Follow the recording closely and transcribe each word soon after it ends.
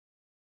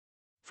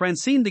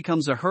Francine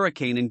becomes a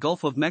hurricane in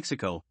Gulf of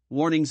Mexico,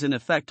 warnings in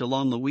effect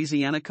along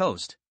Louisiana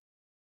coast.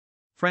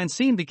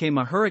 Francine became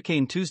a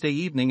hurricane Tuesday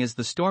evening as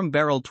the storm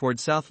barreled toward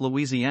South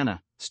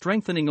Louisiana,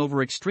 strengthening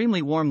over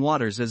extremely warm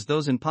waters as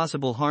those in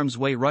possible harm's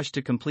way rushed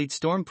to complete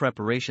storm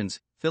preparations,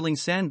 filling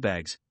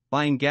sandbags,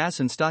 buying gas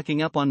and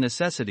stocking up on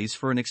necessities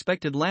for an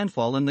expected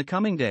landfall in the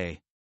coming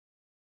day.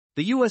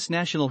 The U.S.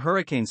 National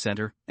Hurricane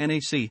Center,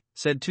 NHC,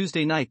 said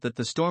Tuesday night that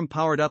the storm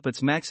powered up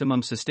its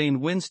maximum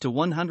sustained winds to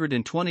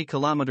 120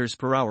 km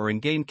per hour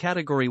and gained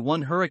Category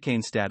 1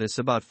 hurricane status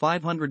about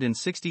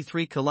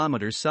 563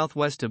 km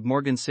southwest of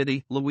Morgan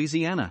City,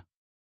 Louisiana.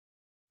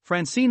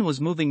 Francine was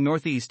moving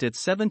northeast at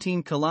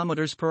 17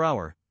 km per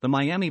hour, the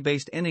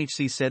Miami-based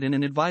NHC said in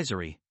an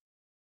advisory.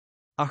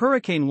 A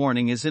hurricane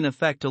warning is in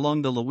effect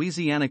along the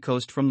Louisiana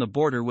coast from the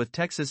border with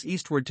Texas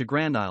eastward to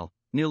Grand Isle,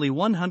 nearly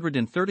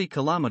 130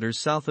 kilometers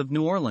south of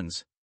New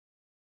Orleans.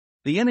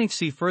 The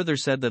NHC further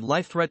said that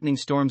life-threatening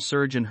storm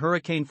surge and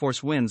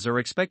hurricane-force winds are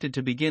expected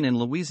to begin in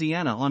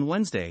Louisiana on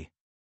Wednesday.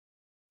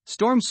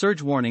 Storm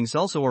surge warnings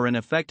also are in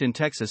effect in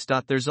Texas.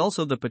 There's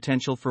also the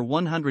potential for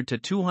 100 to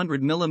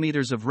 200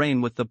 millimeters of rain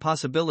with the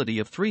possibility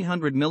of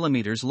 300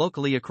 millimeters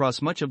locally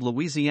across much of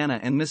Louisiana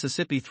and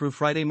Mississippi through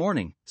Friday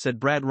morning, said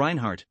Brad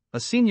Reinhardt, a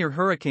senior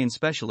hurricane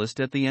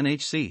specialist at the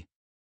NHC.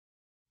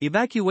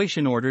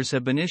 Evacuation orders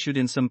have been issued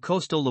in some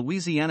coastal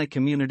Louisiana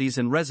communities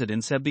and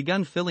residents have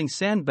begun filling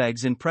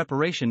sandbags in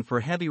preparation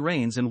for heavy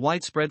rains and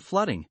widespread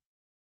flooding.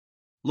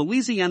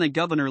 Louisiana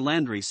Governor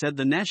Landry said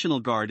the National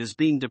Guard is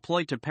being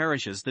deployed to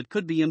parishes that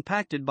could be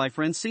impacted by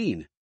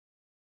Francine.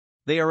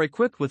 They are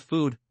equipped with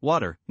food,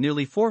 water,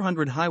 nearly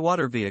 400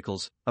 high-water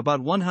vehicles, about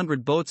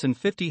 100 boats and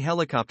 50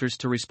 helicopters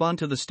to respond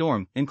to the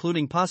storm,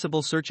 including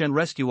possible search and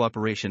rescue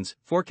operations.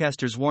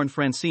 Forecasters warned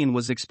Francine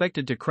was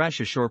expected to crash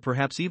ashore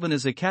perhaps even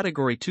as a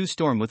Category 2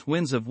 storm with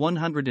winds of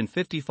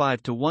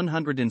 155 to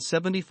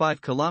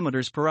 175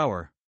 km per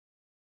hour.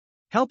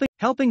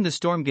 Helping the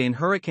storm gain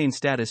hurricane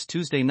status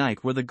Tuesday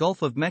night were the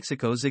Gulf of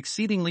Mexico's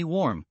exceedingly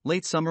warm,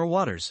 late summer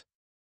waters.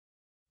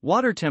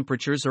 Water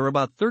temperatures are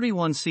about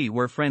 31 C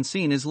where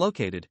Francine is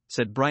located,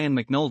 said Brian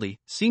McNulty,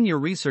 senior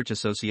research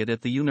associate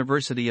at the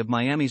University of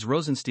Miami's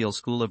Rosenstiel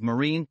School of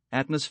Marine,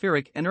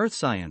 Atmospheric and Earth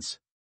Science.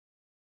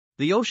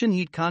 The ocean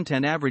heat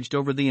content averaged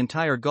over the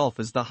entire Gulf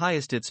is the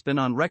highest it's been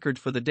on record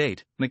for the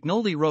date,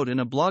 McNulty wrote in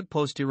a blog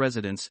post.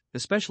 Residents,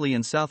 especially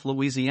in South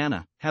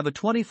Louisiana, have a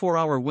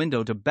 24-hour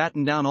window to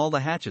batten down all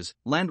the hatches,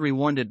 Landry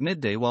warned at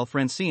midday while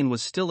Francine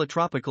was still a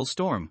tropical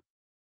storm.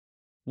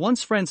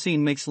 Once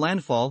Francine makes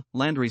landfall,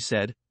 Landry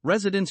said,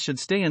 residents should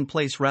stay in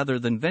place rather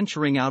than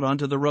venturing out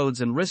onto the roads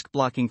and risk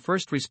blocking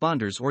first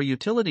responders or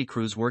utility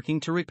crews working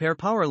to repair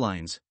power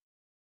lines.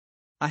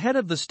 Ahead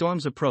of the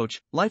storm's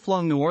approach,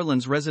 lifelong New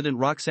Orleans resident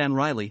Roxanne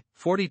Riley,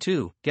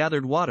 42,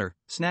 gathered water,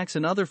 snacks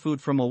and other food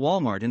from a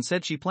Walmart and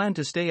said she planned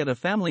to stay at a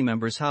family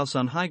member's house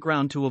on high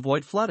ground to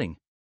avoid flooding.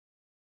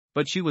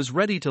 But she was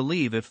ready to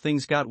leave if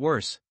things got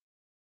worse.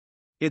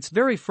 It's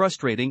very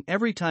frustrating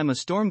every time a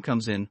storm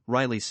comes in,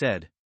 Riley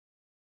said.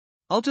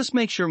 I'll just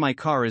make sure my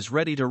car is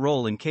ready to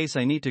roll in case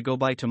I need to go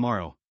by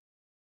tomorrow.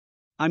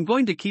 I'm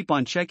going to keep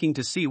on checking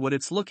to see what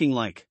it's looking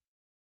like.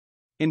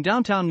 In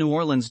downtown New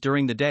Orleans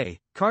during the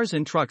day, cars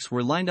and trucks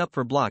were lined up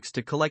for blocks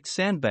to collect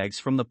sandbags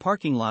from the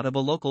parking lot of a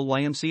local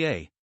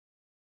YMCA.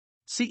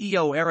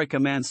 CEO Erica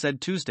Mann said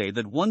Tuesday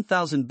that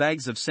 1,000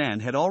 bags of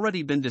sand had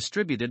already been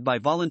distributed by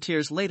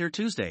volunteers later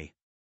Tuesday.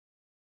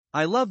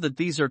 I love that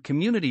these are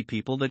community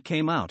people that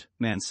came out,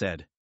 Mann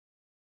said.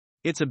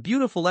 It's a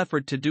beautiful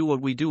effort to do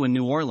what we do in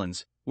New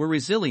Orleans. We're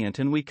resilient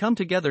and we come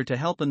together to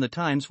help in the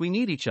times we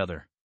need each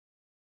other.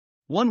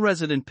 One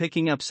resident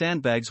picking up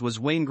sandbags was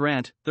Wayne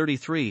Grant,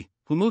 33,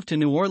 who moved to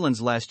New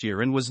Orleans last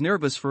year and was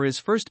nervous for his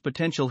first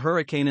potential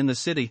hurricane in the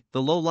city.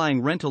 The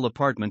low-lying rental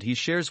apartment he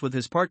shares with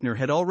his partner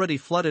had already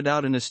flooded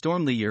out in a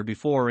storm the year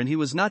before and he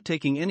was not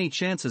taking any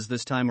chances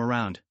this time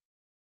around.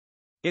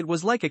 It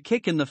was like a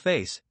kick in the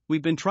face.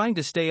 We've been trying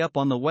to stay up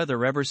on the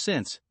weather ever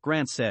since,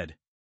 Grant said.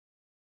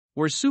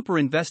 We're super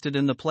invested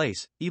in the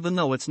place, even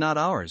though it's not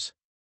ours.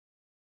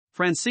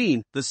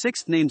 Francine, the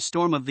sixth named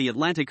storm of the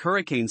Atlantic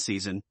hurricane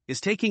season,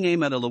 is taking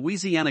aim at a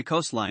Louisiana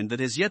coastline that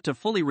has yet to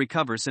fully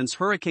recover since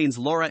Hurricanes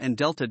Laura and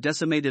Delta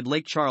decimated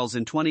Lake Charles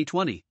in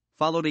 2020,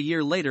 followed a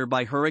year later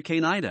by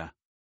Hurricane Ida.